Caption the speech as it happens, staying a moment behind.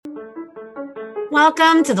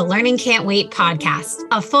Welcome to the Learning Can't Wait podcast,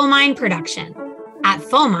 a Full Mind production. At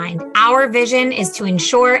Full Mind, our vision is to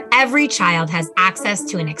ensure every child has access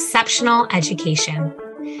to an exceptional education.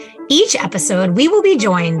 Each episode, we will be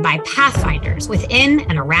joined by pathfinders within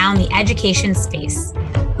and around the education space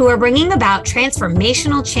who are bringing about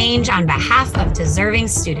transformational change on behalf of deserving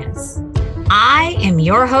students. I am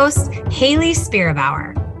your host, Hayley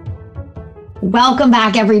Spira-Bauer. Welcome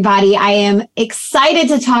back, everybody. I am excited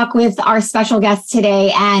to talk with our special guest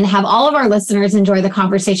today and have all of our listeners enjoy the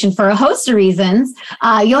conversation for a host of reasons.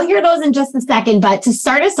 You'll hear those in just a second, but to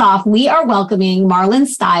start us off, we are welcoming Marlon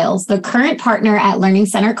Styles, the current partner at Learning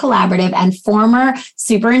Center Collaborative and former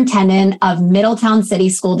superintendent of Middletown City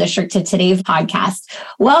School District, to today's podcast.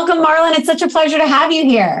 Welcome, Marlon. It's such a pleasure to have you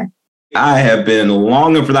here. I have been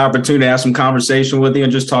longing for the opportunity to have some conversation with you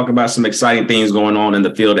and just talk about some exciting things going on in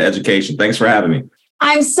the field of education. Thanks for having me.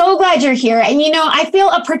 I'm so glad you're here. And, I feel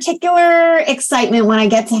a particular excitement when I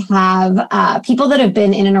get to have people that have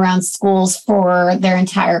been in and around schools for their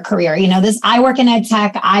entire career. I work in ed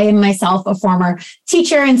tech. I am myself a former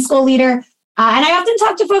teacher and school leader. And I often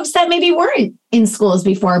talk to folks that maybe weren't in schools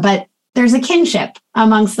before, but there's a kinship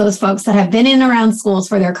amongst those folks that have been in and around schools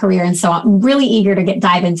for their career. And so I'm really eager to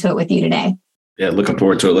dive into it with you today. Yeah, looking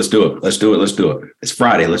forward to it. Let's do it. It's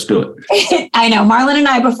Friday. Let's do it. I know. Marlon and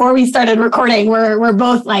I, before we started recording, we're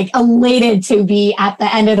both elated to be at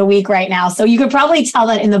the end of the week right now. So you could probably tell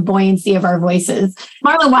that in the buoyancy of our voices.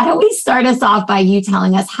 Marlon, why don't we start us off by you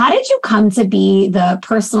telling us, how did you come to be the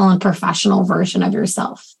personal and professional version of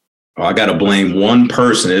yourself? Oh, I got to blame one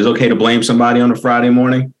person. Is it okay to blame somebody on a Friday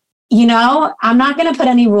morning? I'm not going to put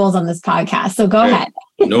any rules on this podcast, so go ahead.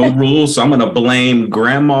 No rules. So I'm going to blame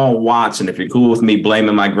Grandma Watson. If you're cool with me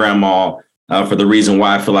blaming my grandma for the reason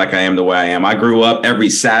why I feel like I am the way I am. I grew up every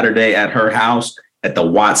Saturday at her house at the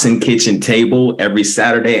Watson kitchen table every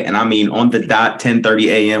Saturday. And I mean, on the dot, 10:30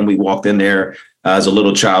 a.m., we walked in there as a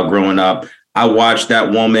little child growing up. I watched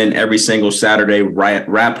that woman every single Saturday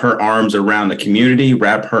wrap her arms around the community,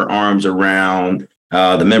 wrap her arms around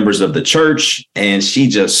the members of the church, and she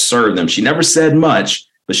just served them. She never said much,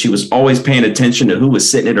 but she was always paying attention to who was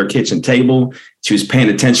sitting at her kitchen table. She was paying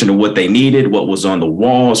attention to what they needed, what was on the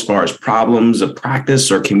wall as far as problems of practice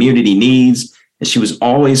or community needs. And she was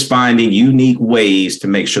always finding unique ways to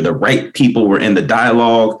make sure the right people were in the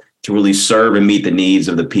dialogue to really serve and meet the needs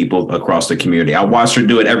of the people across the community. I watched her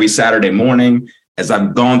do it every Saturday morning as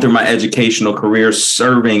I've gone through my educational career,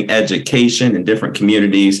 serving education in different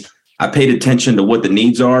communities. I paid attention to what the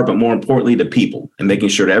needs are, but more importantly, the people, and making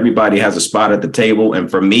sure that everybody has a spot at the table. And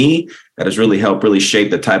for me, that has really helped shape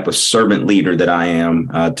the type of servant leader that I am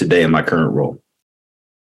today in my current role.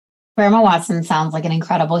 Grandma Watson sounds like an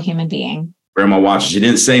incredible human being. Grandma Watson, she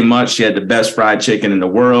didn't say much. She had the best fried chicken in the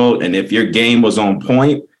world. And if your game was on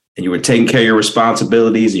point and you were taking care of your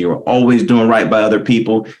responsibilities and you were always doing right by other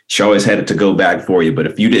people, she always had it to go back for you. But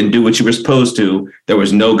if you didn't do what you were supposed to, there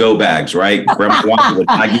was no go bags, right? Grandma Watson would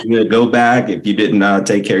not give you a go bag if you didn't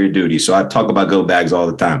take care of your duty. So I talk about go bags all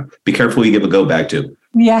the time. Be careful who you give a go bag to.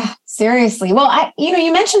 Yeah, seriously. Well,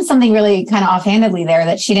 you mentioned something really kind of offhandedly there,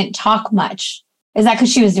 that she didn't talk much. Is that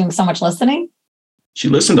because she was doing so much listening? She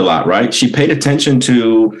listened a lot, right? She paid attention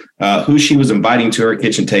to who she was inviting to her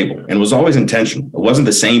kitchen table, and it was always intentional. It wasn't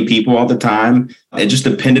the same people all the time. It just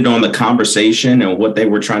depended on the conversation and what they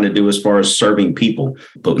were trying to do as far as serving people.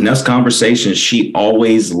 But in those conversations, she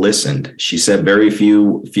always listened. She said very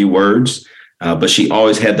few words, but she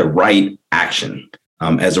always had the right action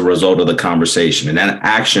as a result of the conversation. And that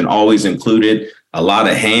action always included a lot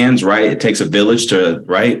of hands, right? It takes a village to,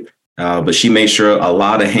 right? But she made sure a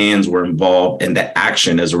lot of hands were involved in the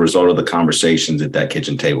action as a result of the conversations at that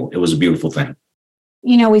kitchen table. It was a beautiful thing.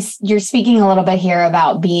 You're speaking a little bit here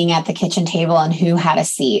about being at the kitchen table and who had a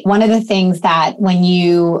seat. One of the things that when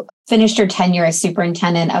you finished your tenure as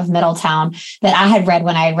superintendent of Middletown that I had read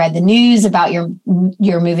when I read the news about your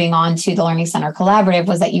moving on to the Learning Center Collaborative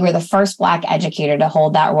was that you were the first Black educator to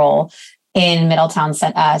hold that role in Middletown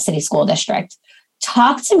City School District.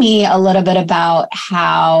 Talk to me a little bit about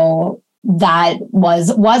how that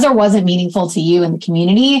was or wasn't meaningful to you in the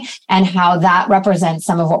community, and how that represents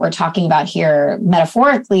some of what we're talking about here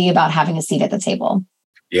metaphorically about having a seat at the table.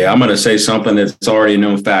 Yeah, I'm going to say something that's already a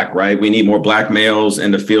known fact, right? We need more Black males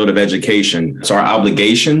in the field of education. It's our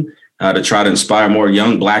obligation to try to inspire more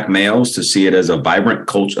young Black males to see it as a vibrant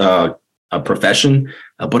culture, a profession,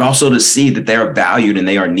 but also to see that they are valued and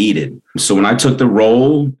they are needed. So when I took the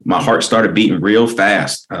role, my heart started beating real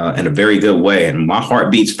fast in a very good way. And my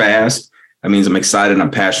heart beats fast. That means I'm excited and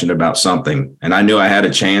I'm passionate about something. And I knew I had a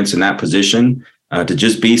chance in that position to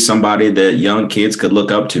just be somebody that young kids could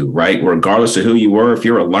look up to, right? Regardless of who you were, if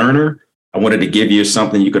you're a learner, I wanted to give you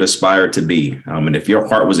something you could aspire to be. And if your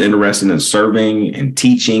heart was interested in serving and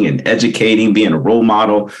teaching and educating, being a role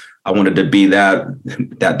model, I wanted to be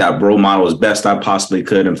that role model as best I possibly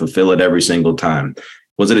could and fulfill it every single time.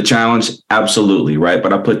 Was it a challenge? Absolutely, right?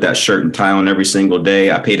 But I put that shirt and tie on every single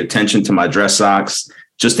day. I paid attention to my dress socks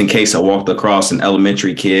just in case I walked across an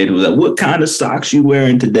elementary kid who was like, what kind of socks you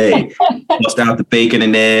wearing today? Bust out the bacon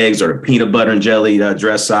and eggs or the peanut butter and jelly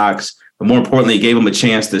dress socks. But more importantly, it gave them a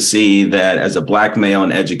chance to see that as a Black male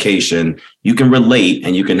in education, you can relate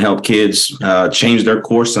and you can help kids change their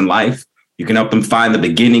course in life. You can help them find the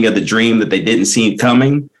beginning of the dream that they didn't see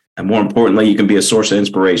coming. And more importantly, you can be a source of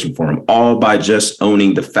inspiration for them, all by just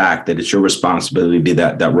owning the fact that it's your responsibility to be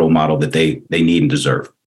that role model that they need and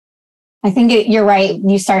deserve. I think you're right.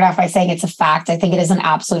 You start off by saying it's a fact. I think it is an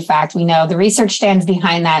absolute fact. We know the research stands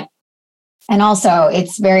behind that. And also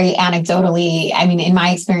it's very anecdotally, I mean, in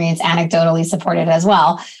my experience, anecdotally supported as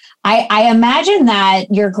well. I imagine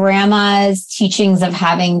that your grandma's teachings of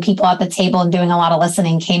having people at the table and doing a lot of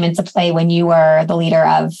listening came into play when you were the leader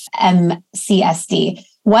of MCSD.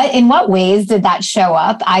 In what ways did that show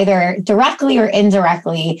up, either directly or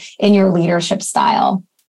indirectly, in your leadership style?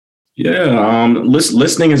 Yeah,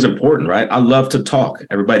 listening is important, right? I love to talk.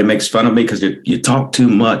 Everybody makes fun of me because you talk too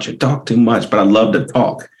much. But I love to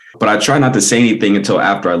talk. But I try not to say anything until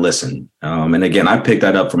after I listen. And again, I picked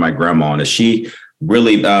that up from my grandma, and as she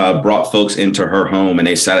really brought folks into her home and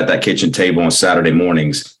they sat at that kitchen table on Saturday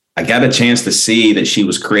mornings, I got a chance to see that she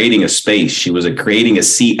was creating a space. She was creating a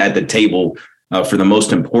seat at the table for the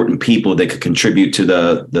most important people that could contribute to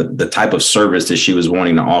the type of service that she was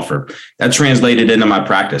wanting to offer. That translated into my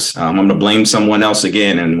practice. I'm going to blame someone else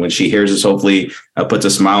again. And when she hears this, hopefully puts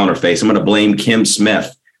a smile on her face. I'm going to blame Kim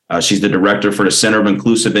Smith. She's the director for the Center of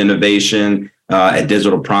Inclusive Innovation at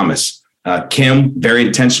Digital Promise. Kim, very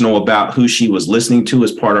intentional about who she was listening to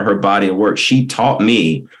as part of her body of work. She taught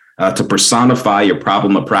me to personify your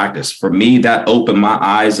problem of practice. For me, that opened my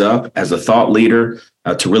eyes up as a thought leader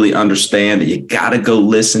to really understand that you got to go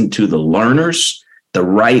listen to the learners, the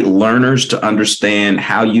right learners, to understand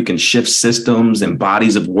how you can shift systems and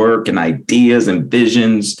bodies of work and ideas and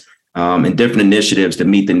visions and different initiatives to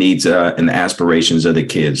meet the needs and the aspirations of the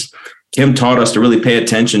kids. Kim taught us to really pay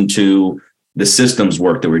attention to the systems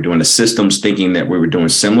work that we're doing, the systems thinking that we were doing,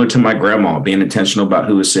 similar to my grandma, being intentional about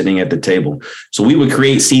who was sitting at the table. So we would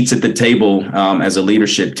create seats at the table as a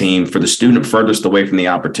leadership team for the student furthest away from the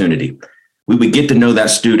opportunity. We would get to know that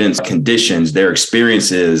student's conditions, their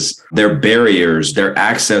experiences, their barriers, their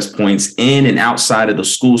access points in and outside of the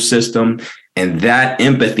school system, and that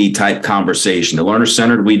empathy type conversation. The Learner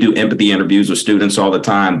Centered, we do empathy interviews with students all the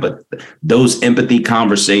time, but those empathy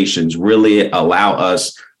conversations really allow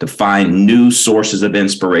us to find new sources of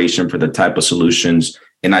inspiration for the type of solutions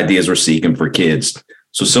and ideas we're seeking for kids.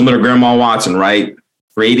 So similar to Grandma Watson, right?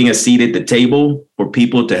 Creating a seat at the table for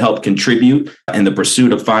people to help contribute in the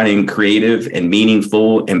pursuit of finding creative and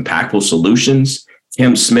meaningful, impactful solutions.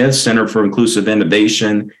 Kim Smith, Center for Inclusive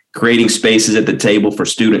Innovation, creating spaces at the table for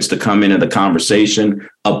students to come into the conversation,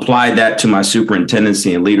 applied that to my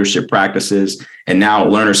superintendency and leadership practices. And now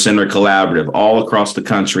at Learner Center Collaborative, all across the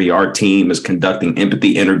country, our team is conducting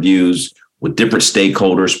empathy interviews with different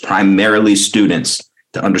stakeholders, primarily students,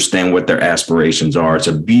 to understand what their aspirations are. It's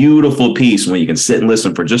a beautiful piece when you can sit and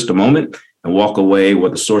listen for just a moment and walk away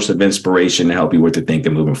with a source of inspiration to help you with your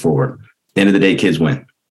thinking moving forward. At the end of the day, kids win.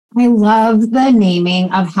 I love the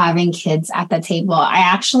naming of having kids at the table. I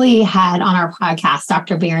actually had on our podcast,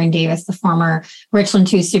 Dr. Baron Davis, the former Richland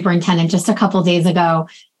 2 superintendent, just a couple of days ago.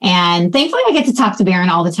 And thankfully, I get to talk to Baron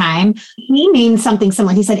all the time. He named something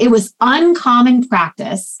similar. He said it was uncommon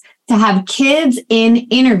practice to have kids in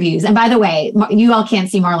interviews. And by the way, you all can't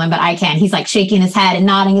see Marlon, but I can. He's like shaking his head and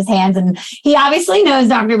nodding his hands. And he obviously knows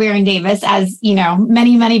Dr. Baron Davis, as you know,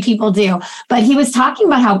 many, many people do. But he was talking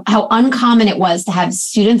about how uncommon it was to have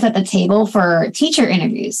students at the table for teacher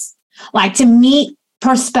interviews, like to meet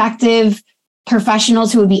prospective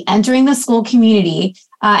professionals who would be entering the school community.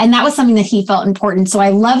 And that was something that he felt important. So I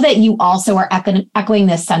love that you also are echoing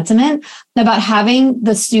this sentiment about having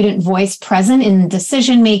the student voice present in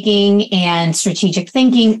decision-making and strategic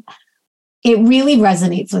thinking. It really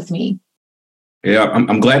resonates with me. Yeah,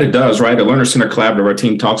 I'm glad it does, right? At Learner Center Collaborative, our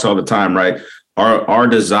team talks all the time, right? Our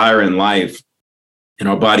desire in life and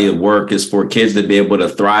our body of work is for kids to be able to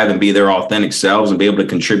thrive and be their authentic selves and be able to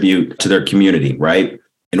contribute to their community, right?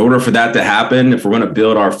 In order for that to happen, if we're going to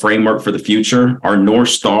build our framework for the future, our North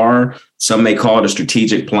Star, some may call it a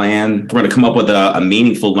strategic plan, we're going to come up with a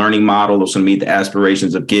meaningful learning model that's going to meet the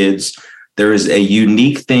aspirations of kids. There is a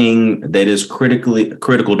unique thing that is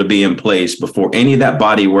critical to be in place before any of that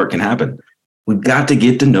body work can happen. we've got to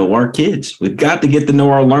get to know our kids. We've got to get to know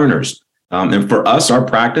our learners. And for us, our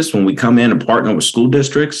practice when we come in and partner with school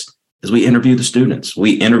districts is we interview the students.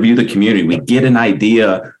 We interview the community. We get an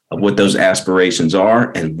idea of what those aspirations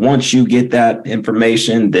are. And once you get that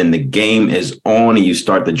information, then the game is on and you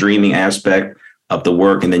start the dreaming aspect of the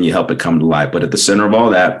work, and then you help it come to life. But at the center of all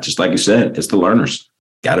that, just like you said, it's the learners.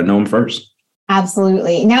 Got to know them first.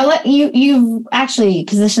 Absolutely. Now, you've actually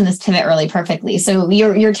positioned this pivot really perfectly. So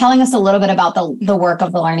you're telling us a little bit about the work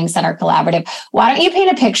of the Learning Center Collaborative. Why don't you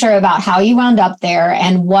paint a picture about how you wound up there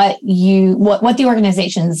and what the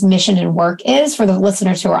organization's mission and work is for the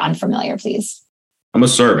listeners who are unfamiliar, please? I'm a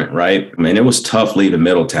servant, right? I mean, it was tough leaving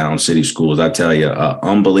Middletown City Schools. I tell you,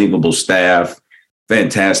 unbelievable staff,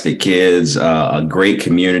 fantastic kids, a great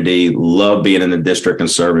community. Love being in the district and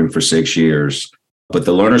serving for 6 years. But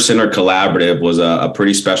the Learner Center Collaborative was a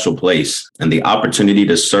pretty special place. And the opportunity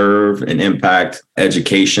to serve and impact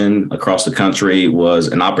education across the country was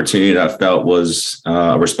an opportunity that I felt was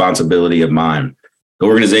a responsibility of mine. The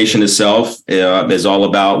organization itself is all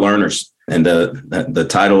about learners. And the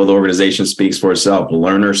title of the organization speaks for itself,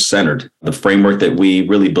 learner-centered, the framework that we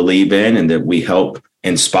really believe in and that we help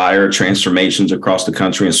inspire transformations across the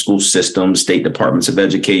country in school systems, state departments of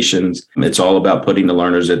education. It's all about putting the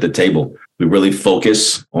learners at the table. We really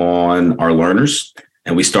focus on our learners,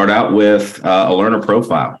 and we start out with a learner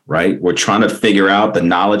profile, right? We're trying to figure out the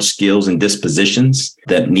knowledge, skills, and dispositions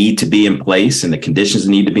that need to be in place and the conditions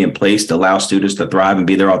that need to be in place to allow students to thrive and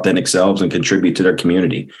be their authentic selves and contribute to their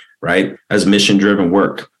community, right? As mission-driven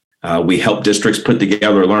work. We help districts put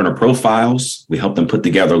together learner profiles. We help them put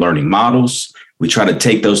together learning models. We try to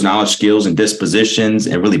take those knowledge, skills, and dispositions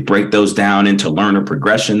and really break those down into learner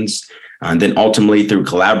progressions. And then ultimately through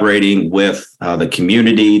collaborating with the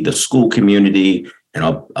community, the school community, and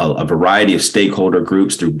a variety of stakeholder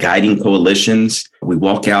groups through guiding coalitions, we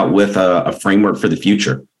walk out with a framework for the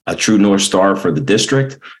future, a true North Star for the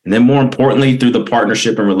district. And then more importantly, through the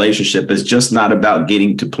partnership and relationship, it's just not about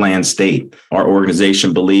getting to plan state. Our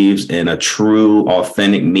organization believes in a true,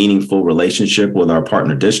 authentic, meaningful relationship with our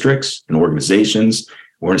partner districts and organizations.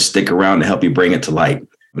 We're going to stick around to help you bring it to light.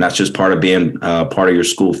 And that's just part of being part of your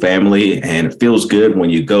school family. And it feels good when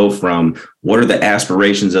you go from what are the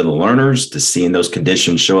aspirations of the learners to seeing those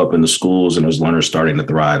conditions show up in the schools and those learners starting to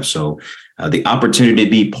thrive. So the opportunity to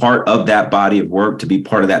be part of that body of work, to be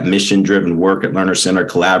part of that mission-driven work at Learner Center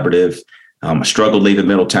Collaborative. I struggled leaving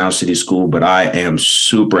Middletown City School, but I am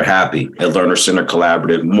super happy at Learner Center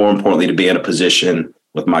Collaborative. More importantly, to be in a position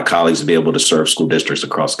with my colleagues to be able to serve school districts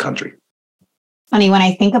across the country. Funny, when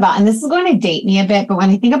I think about, and this is going to date me a bit, but when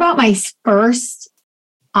I think about my first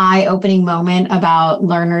eye-opening moment about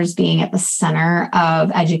learners being at the center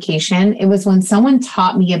of education, it was when someone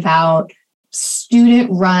taught me about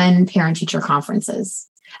student-run parent-teacher conferences.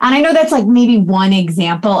 And I know that's like maybe one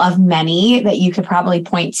example of many that you could probably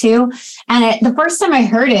point to. And the first time I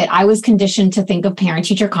heard it, I was conditioned to think of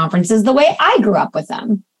parent-teacher conferences the way I grew up with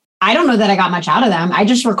them. I don't know that I got much out of them. I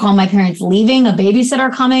just recall my parents leaving, a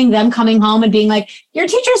babysitter coming, them coming home and being like, your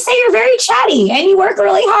teachers say you're very chatty and you work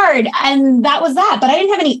really hard. And that was that. But I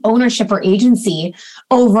didn't have any ownership or agency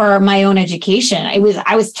over my own education. I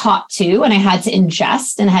was taught to, and I had to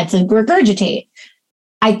ingest and had to regurgitate.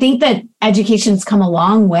 I think that education's come a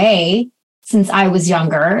long way since I was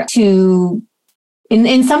younger to,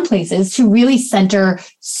 in some places, to really center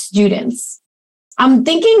students. I'm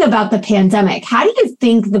thinking about the pandemic. How do you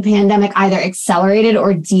think the pandemic either accelerated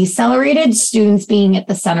or decelerated students being at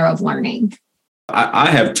the center of learning?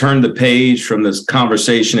 I have turned the page from this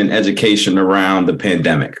conversation in education around the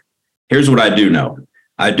pandemic. Here's what I do know.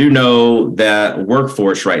 I do know that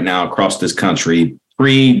workforce right now across this country,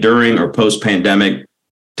 pre, during, or post-pandemic,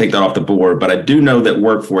 take that off the board, but I do know that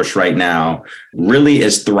workforce right now really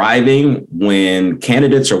is thriving when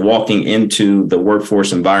candidates are walking into the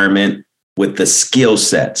workforce environment with the skill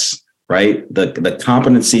sets, right? The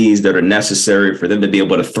competencies that are necessary for them to be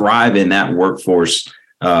able to thrive in that workforce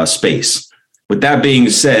space. With that being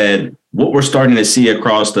said, what we're starting to see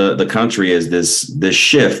across the country is this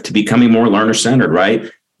shift to becoming more learner-centered, right?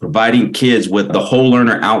 Providing kids with the whole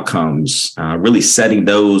learner outcomes, really setting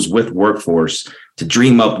those with workforce to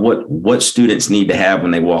dream up what students need to have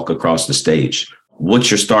when they walk across the stage. What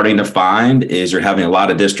you're starting to find is you're having a lot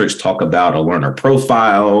of districts talk about a learner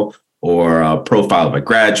profile or a profile of a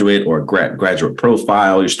graduate or a graduate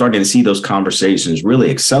profile. You're starting to see those conversations really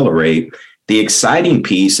accelerate. The exciting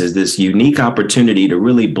piece is this unique opportunity to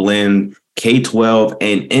really blend K-12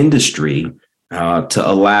 and industry to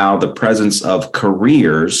allow the presence of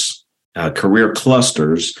careers, career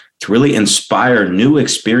clusters to really inspire new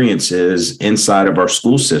experiences inside of our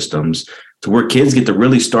school systems to where kids get to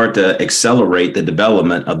really start to accelerate the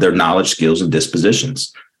development of their knowledge, skills, and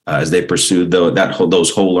dispositions as they pursue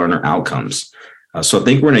those whole learner outcomes. So I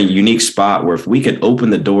think we're in a unique spot where if we could open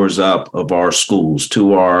the doors up of our schools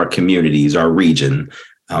to our communities, our region,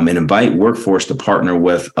 and invite workforce to partner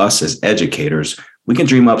with us as educators, we can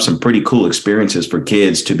dream up some pretty cool experiences for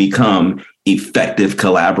kids to become effective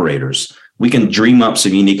collaborators. We can dream up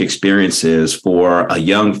some unique experiences for a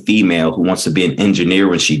young female who wants to be an engineer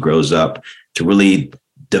when she grows up to really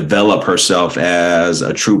develop herself as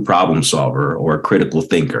a true problem solver or a critical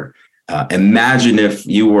thinker. Imagine if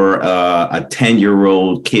you were a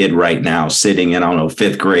 10-year-old kid right now sitting in, I don't know,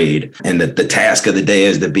 fifth grade, and the task of the day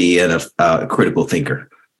is to be a critical thinker,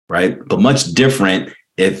 right? But much different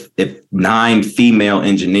if 9 female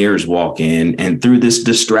engineers walk in, and through this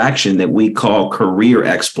distraction that we call career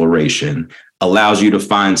exploration allows you to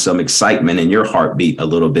find some excitement in your heartbeat a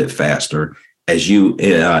little bit faster as you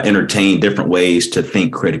entertain different ways to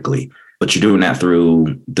think critically. But you're doing that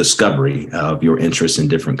through discovery of your interests in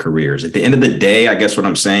different careers. At the end of the day, I guess what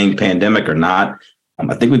I'm saying, pandemic or not,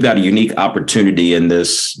 I think we've got a unique opportunity in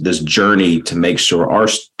this journey to make sure our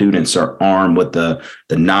students are armed with the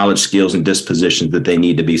knowledge, skills, and dispositions that they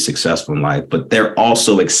need to be successful in life. But they're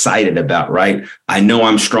also excited about, right? I know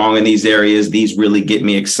I'm strong in these areas. These really get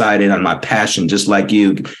me excited on my passion, just like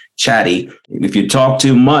you, Chatty. If you talk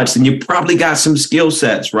too much, then you probably got some skill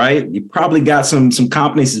sets, right? You probably got some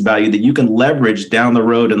competencies about you that you can leverage down the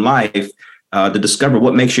road in life to discover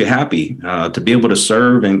what makes you happy, to be able to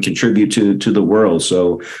serve and contribute to the world.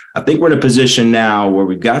 So I think we're in a position now where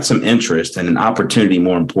we've got some interest and an opportunity,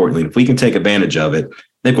 more importantly. If we can take advantage of it,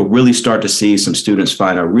 I think we'll really start to see some students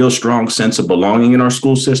find a real strong sense of belonging in our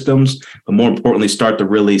school systems, but more importantly, start to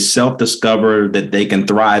really self-discover that they can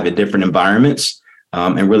thrive in different environments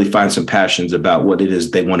and really find some passions about what it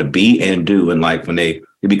is they want to be and do in life when they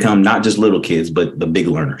become not just little kids, but the big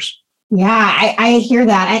learners. Yeah, I hear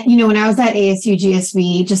that. When I was at ASU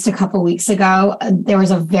GSV just a couple of weeks ago, there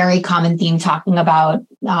was a very common theme talking about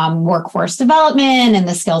workforce development and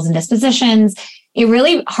the skills and dispositions. It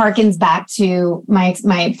really harkens back to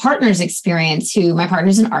my partner's experience, my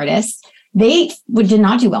partner's an artist. They did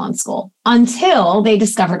not do well in school until they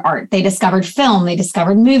discovered art. They discovered film. They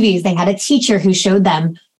discovered movies. They had a teacher who showed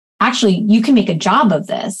them, actually, you can make a job of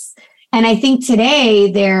this. And I think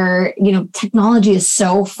today technology is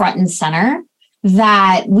so front and center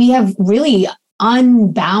that we have really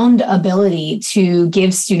unbound ability to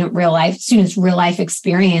give students real life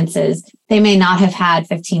experiences they may not have had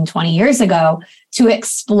 15, 20 years ago to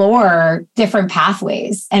explore different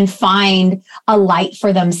pathways and find a light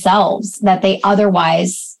for themselves that they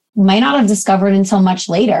otherwise might not have discovered until much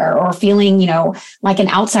later, or feeling, like an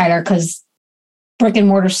outsider because brick and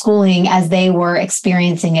mortar schooling as they were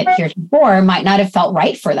experiencing it heretofore might not have felt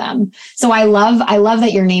right for them. So I love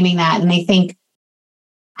that you're naming that. And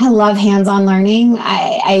I love hands-on learning.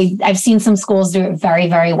 I've seen some schools do it very,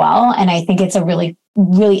 very well. And I think it's a really,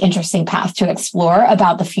 really interesting path to explore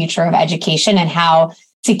about the future of education and how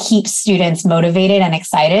to keep students motivated and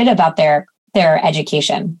excited about their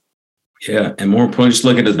education. Yeah. And more importantly, just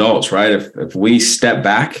look at adults, right? If we step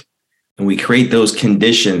back and we create those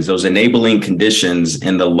conditions, those enabling conditions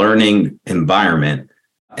in the learning environment,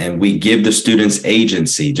 and we give the students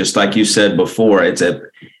agency, just like you said before, it's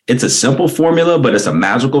a simple formula, but it's a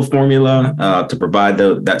magical formula to provide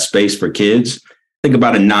that space for kids. Think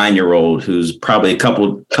about a 9-year-old who's probably a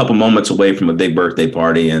couple moments away from a big birthday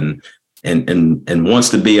party and wants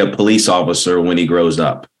to be a police officer when he grows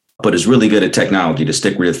up, but is really good at technology, to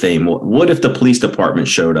stick with the theme. What if the police department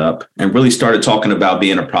showed up and really started talking about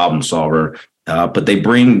being a problem solver? But they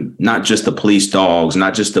bring not just the police dogs,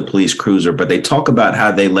 not just the police cruiser, but they talk about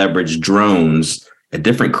how they leverage drones at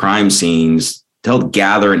different crime scenes to help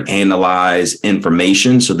gather and analyze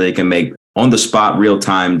information so they can make on-the-spot,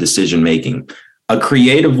 real-time decision-making. A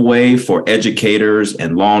creative way for educators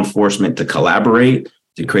and law enforcement to collaborate,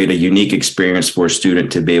 to create a unique experience for a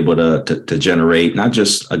student to be able to generate not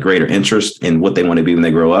just a greater interest in what they want to be when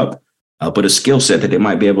they grow up, but a skill set that they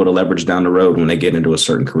might be able to leverage down the road when they get into a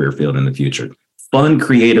certain career field in the future. Fun,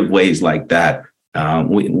 creative ways like that,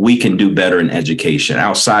 we can do better in education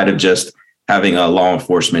outside of just having a law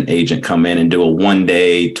enforcement agent come in and do a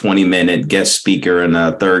 1-day, 20-minute guest speaker in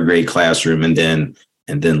a third grade classroom and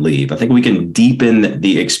then leave. I think we can deepen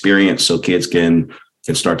the experience so kids can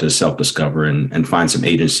start to self-discover and find some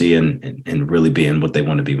agency and really be in what they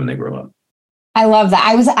want to be when they grow up. I love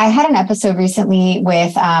that. I had an episode recently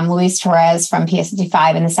with Luis Torres from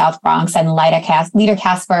PS55 in the South Bronx and Lita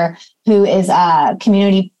Casper, who is a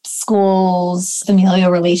community schools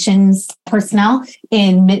familial relations personnel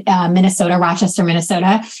in Minnesota, Rochester,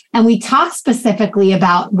 Minnesota. And we talked specifically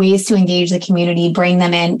about ways to engage the community, bring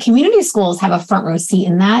them in. Community schools have a front row seat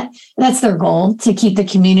in that. That's their goal, to keep the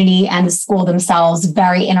community and the school themselves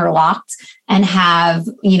very interlocked and have,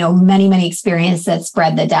 many, many experiences that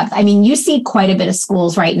spread the depth. I mean, you see quite a bit of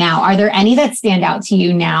schools right now. Are there any that stand out to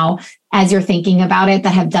you now as you're thinking about it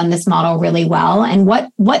that have done this model really well? And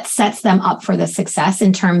what sets them up for the success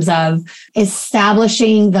in terms of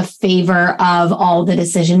establishing the favor of all the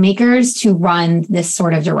decision makers to run this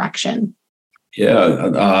sort of direction?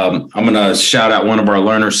 Yeah, I'm going to shout out one of our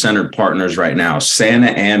learner-centered partners right now, Santa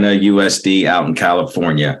Ana USD out in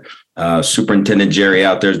California. Superintendent Jerry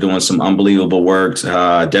out there is doing some unbelievable work.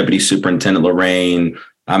 Deputy Superintendent Lorraine,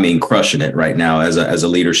 crushing it right now as a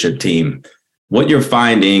leadership team. What you're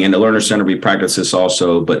finding, and the Learner Center, we practice this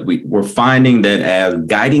also, but we're finding that as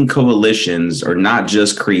guiding coalitions are not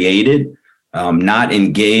just created, not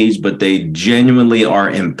engaged, but they genuinely are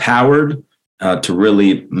empowered to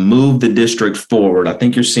really move the district forward. I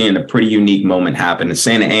think you're seeing a pretty unique moment happen. In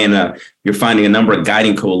Santa Ana, you're finding a number of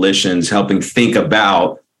guiding coalitions helping think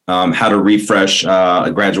about how to refresh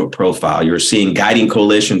a graduate profile. You're seeing guiding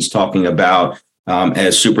coalitions talking about,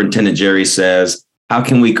 as Superintendent Jerry says, how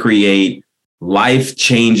can we create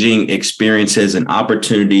life-changing experiences and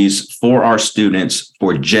opportunities for our students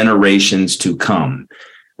for generations to come,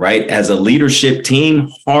 right? As a leadership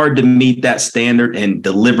team, hard to meet that standard and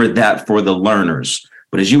deliver that for the learners.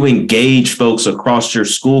 But as you engage folks across your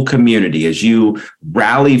school community, as you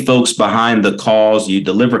rally folks behind the cause, you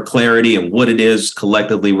deliver clarity in what it is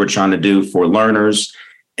collectively we're trying to do for learners,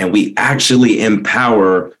 and we actually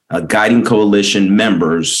empower guiding coalition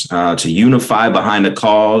members to unify behind a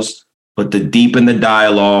cause, but to deepen the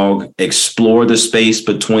dialogue, explore the space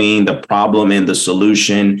between the problem and the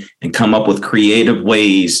solution, and come up with creative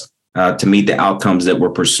ways to meet the outcomes that we're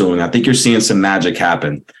pursuing. I think you're seeing some magic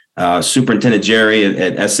happen. Superintendent Jerry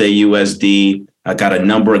at SAUSD got a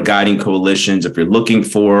number of guiding coalitions. If you're looking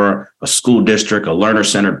for a school district, a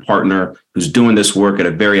learner-centered partner who's doing this work at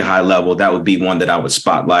a very high level, that would be one that I would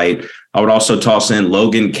spotlight. I would also toss in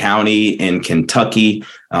Logan County in Kentucky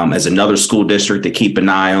as another school district to keep an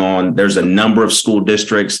eye on. There's a number of school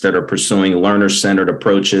districts that are pursuing learner-centered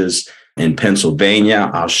approaches in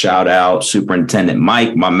Pennsylvania. I'll shout out Superintendent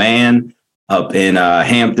Mike, my man, up in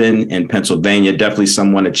Hampton in Pennsylvania. Definitely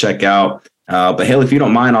someone to check out. But Hayley, if you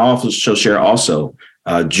don't mind, I'll also share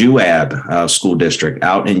Juab School District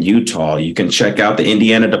out in Utah. You can check out the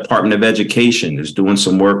Indiana Department of Education is doing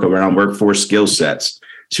some work around workforce skill sets.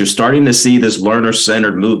 So you're starting to see this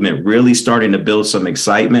learner-centered movement really starting to build some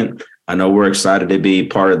excitement. I know we're excited to be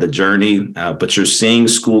part of the journey, but you're seeing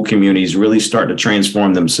school communities really start to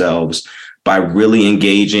transform themselves by really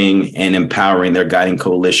engaging and empowering their guiding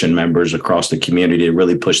coalition members across the community to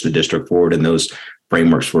really push the district forward in those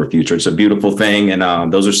frameworks for a future. It's a beautiful thing.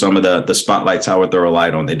 And those are some of the spotlights I would throw a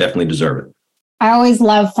light on. They definitely deserve it. I always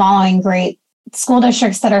love following great school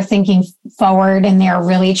districts that are thinking forward and they're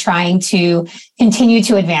really trying to continue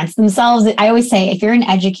to advance themselves. I always say, if you're an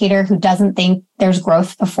educator who doesn't think there's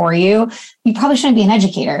growth before you, you probably shouldn't be an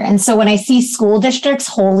educator. And so when I see school districts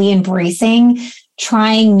wholly embracing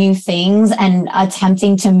trying new things and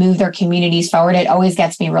attempting to move their communities forward, it always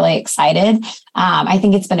gets me really excited. I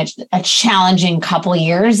think it's been a challenging couple of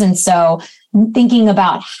years. And so thinking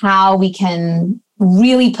about how we can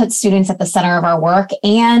really put students at the center of our work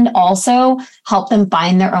and also help them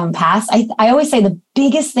find their own paths. I always say the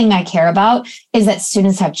biggest thing I care about is that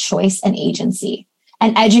students have choice and agency,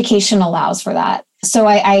 and education allows for that. So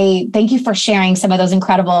I thank you for sharing some of those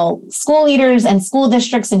incredible school leaders and school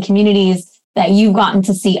districts and communities that you've gotten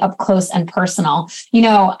to see up close and personal.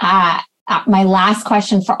 My last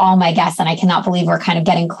question for all my guests, and I cannot believe we're kind of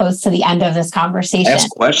getting close to the end of this conversation. Last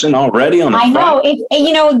question already on the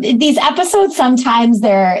front. These episodes sometimes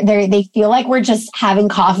they feel like we're just having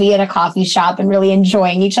coffee at a coffee shop and really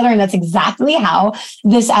enjoying each other, and that's exactly how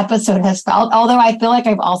this episode has felt. Although I feel like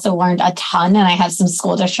I've also learned a ton, and I have some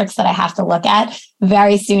school districts that I have to look at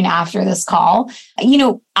very soon after this call.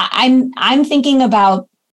 I'm thinking about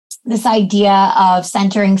this idea of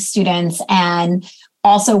centering students and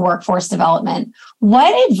also workforce development.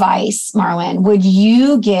 What advice, Marlon, would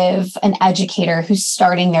you give an educator who's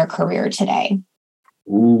starting their career today?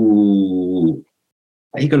 Ooh,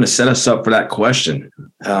 are you going to set us up for that question?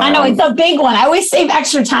 I know it's a big one. I always save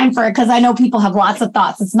extra time for it because I know people have lots of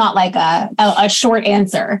thoughts. It's not like a short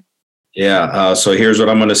answer. Yeah. So here's what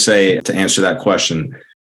I'm going to say to answer that question.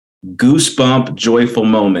 Goosebump, joyful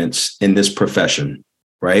moments in this profession,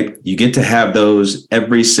 right? You get to have those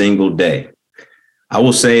every single day. I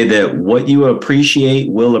will say that what you appreciate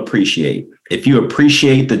will appreciate. If you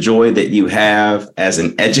appreciate the joy that you have as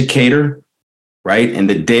an educator, right, and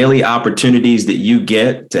the daily opportunities that you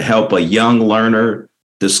get to help a young learner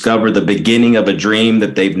discover the beginning of a dream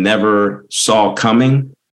that they've never saw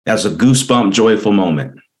coming, that's a goosebump, joyful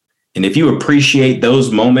moment. And if you appreciate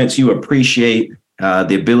those moments, you appreciate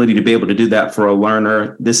the ability to be able to do that for a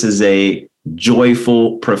learner, this is a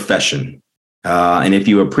joyful profession. And if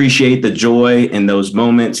you appreciate the joy in those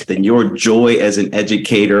moments, then your joy as an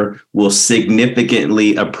educator will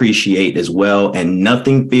significantly appreciate as well. And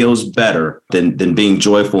nothing feels better than being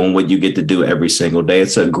joyful in what you get to do every single day.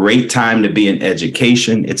 It's a great time to be in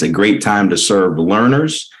education. It's a great time to serve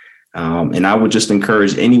learners. And I would just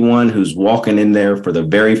encourage anyone who's walking in there for the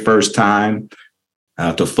very first time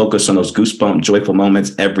to focus on those goosebump, joyful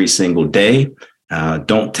moments every single day.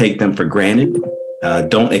 Don't take them for granted.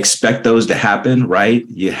 Don't expect those to happen, right?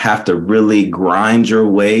 You have to really grind your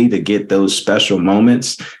way to get those special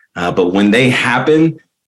moments. But when they happen,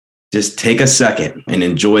 just take a second and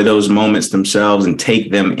enjoy those moments themselves and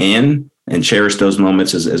take them in and cherish those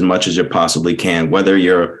moments as much as you possibly can, whether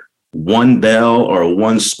you're one bell or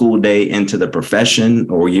one school day into the profession,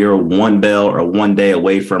 or you're one bell or one day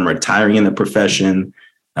away from retiring in the profession.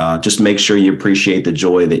 Just make sure you appreciate the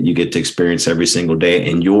joy that you get to experience every single day,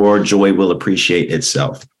 and your joy will appreciate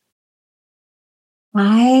itself.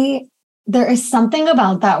 There is something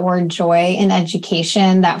about that word joy in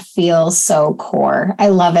education that feels so core. I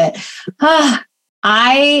love it.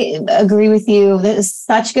 I agree with you. That is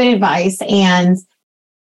such good advice. And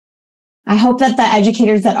I hope that the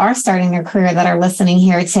educators that are starting their career that are listening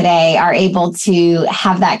here today are able to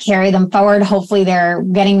have that carry them forward. Hopefully they're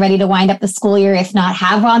getting ready to wind up the school year, if not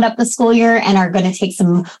have wound up the school year, and are going to take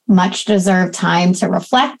some much deserved time to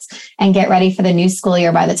reflect and get ready for the new school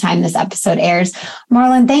year by the time this episode airs.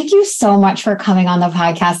 Marlon, thank you so much for coming on the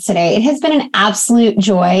podcast today. It has been an absolute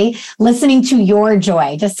joy listening to your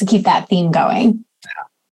joy, just to keep that theme going.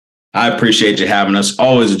 I appreciate you having us.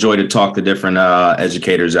 Always a joy to talk to different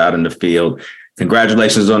educators out in the field.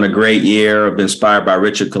 Congratulations on a great year. I've been inspired by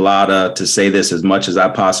Richard Collada to say this as much as I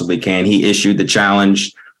possibly can. He issued the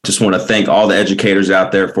challenge. Just want to thank all the educators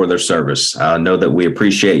out there for their service. Know that we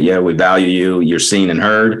appreciate you. We value you. You're seen and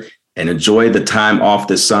heard. And enjoy the time off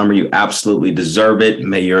this summer. You absolutely deserve it.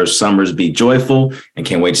 May your summers be joyful. And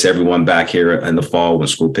can't wait to see everyone back here in the fall when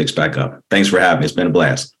school picks back up. Thanks for having me. It's been a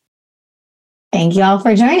blast. Thank you all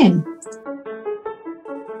for joining.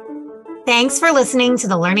 Thanks for listening to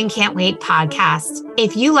the Learning Can't Wait podcast.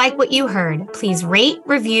 If you like what you heard, please rate,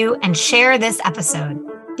 review, and share this episode.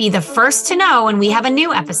 Be the first to know when we have a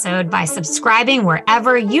new episode by subscribing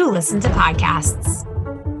wherever you listen to podcasts.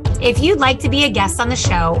 If you'd like to be a guest on the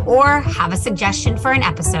show or have a suggestion for an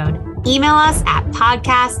episode, email us at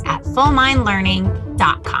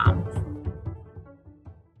podcast@fullmindlearning.com.